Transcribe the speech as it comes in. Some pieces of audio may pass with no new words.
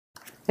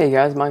Hey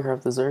guys,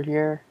 Minecraft Dessert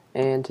here,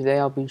 and today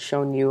I'll be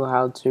showing you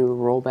how to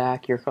roll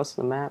back your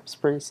custom maps.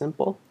 Pretty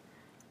simple.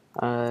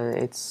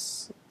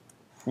 It's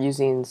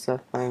using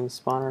Sethbling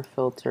spawner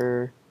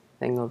filter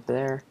thing over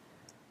there,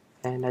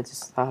 and I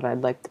just thought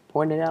I'd like to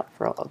point it out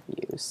for all of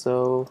you.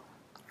 So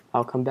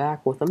I'll come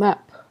back with a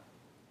map.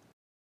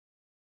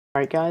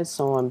 Alright guys,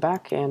 so I'm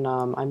back, and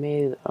I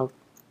made a,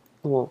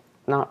 well,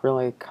 not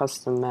really a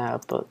custom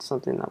map, but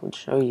something that would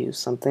show you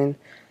something.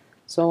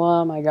 So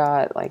I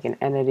got like an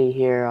entity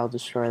here. I'll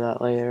destroy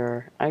that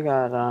later. I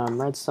got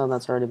redstone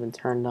that's already been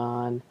turned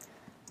on.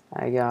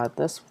 I got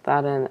this with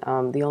that in.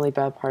 The only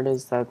bad part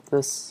is that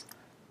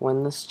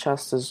when this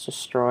chest is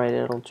destroyed,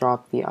 it'll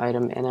drop the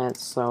item in it.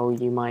 So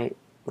you might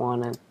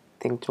want to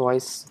think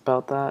twice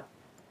about that.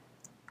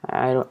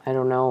 I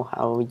don't know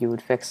how you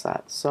would fix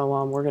that.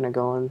 So we're gonna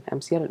go in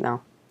MCEDIT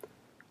now.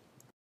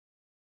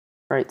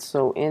 Right.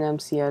 So in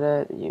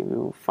MCEDIT,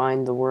 you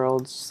find the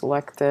world,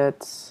 select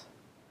it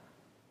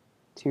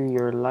to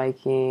your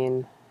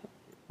liking,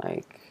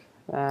 like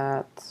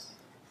that.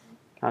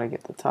 Gotta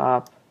get the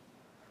top,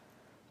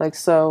 like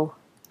so.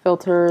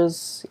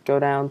 Filters, go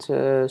down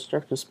to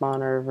Structure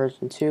Spawner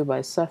version 2 by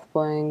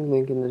Sethbling,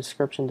 link in the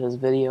description to his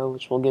video,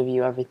 which will give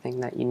you everything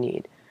that you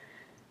need.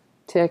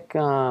 Tick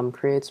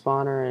create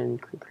spawner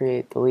and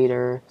create the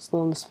leader.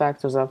 Slowness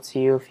factor is up to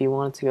you. If you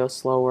want it to go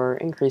slower,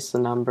 increase the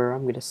number.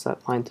 I'm going to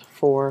set mine to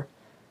 4.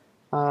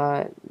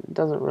 It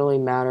doesn't really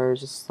matter,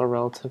 just the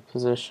relative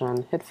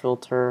position. Hit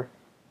filter.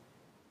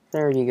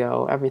 There you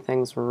go,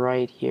 everything's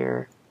right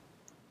here.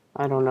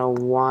 I don't know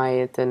why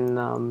it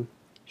didn't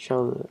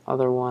show the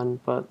other one,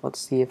 but let's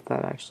see if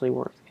that actually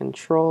worked.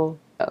 Control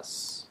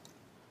S.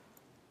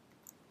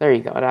 There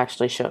you go, it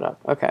actually showed up.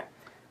 Okay,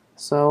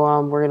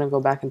 so we're gonna go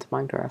back into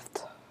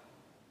Minecraft.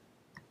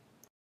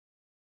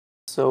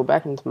 So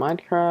back into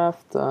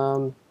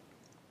Minecraft,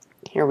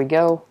 here we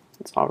go.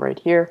 It's all right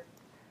here.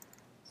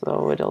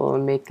 So it'll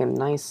make a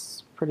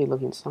nice, pretty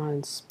looking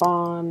sign.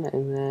 Spawn,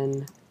 and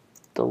then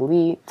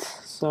delete.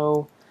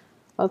 So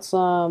let's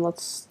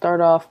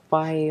start off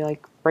by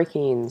like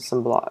breaking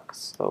some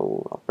blocks.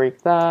 So I'll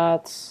break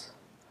that.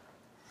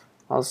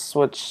 I'll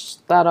switch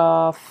that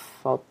off.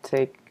 I'll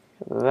take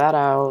that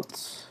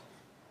out.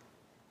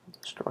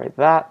 Destroy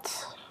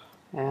that.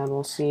 And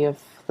we'll see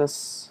if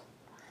this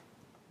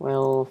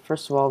will,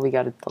 first of all, we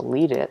gotta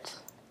delete it.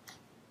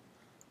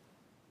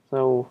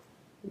 So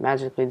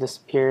magically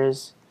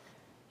disappears.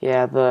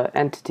 Yeah, the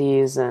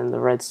entities and the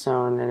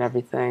redstone and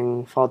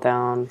everything fall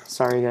down.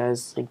 Sorry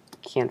guys, I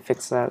can't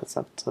fix that. It's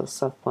up to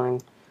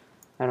Sethbling.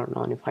 I don't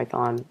know any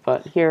Python.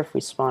 But here, if we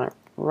spawn it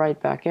right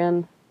back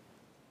in,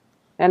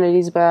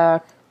 entity's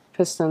back,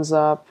 piston's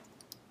up,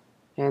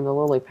 and the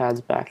lily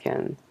pad's back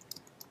in.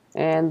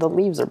 And the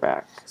leaves are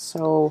back.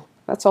 So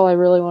that's all I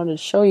really wanted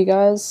to show you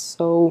guys.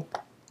 So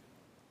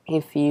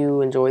if you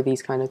enjoy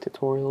these kind of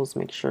tutorials,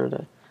 make sure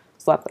to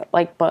slap that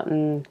like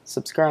button,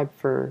 subscribe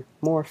for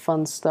more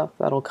fun stuff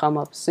that'll come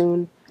up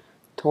soon.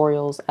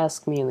 Tutorials,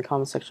 ask me in the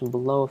comment section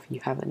below if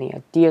you have any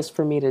ideas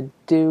for me to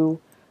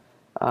do,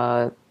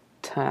 to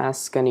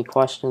ask any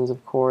questions,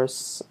 of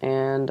course,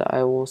 and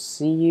I will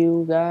see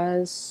you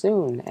guys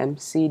soon.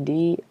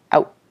 MCD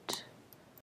out.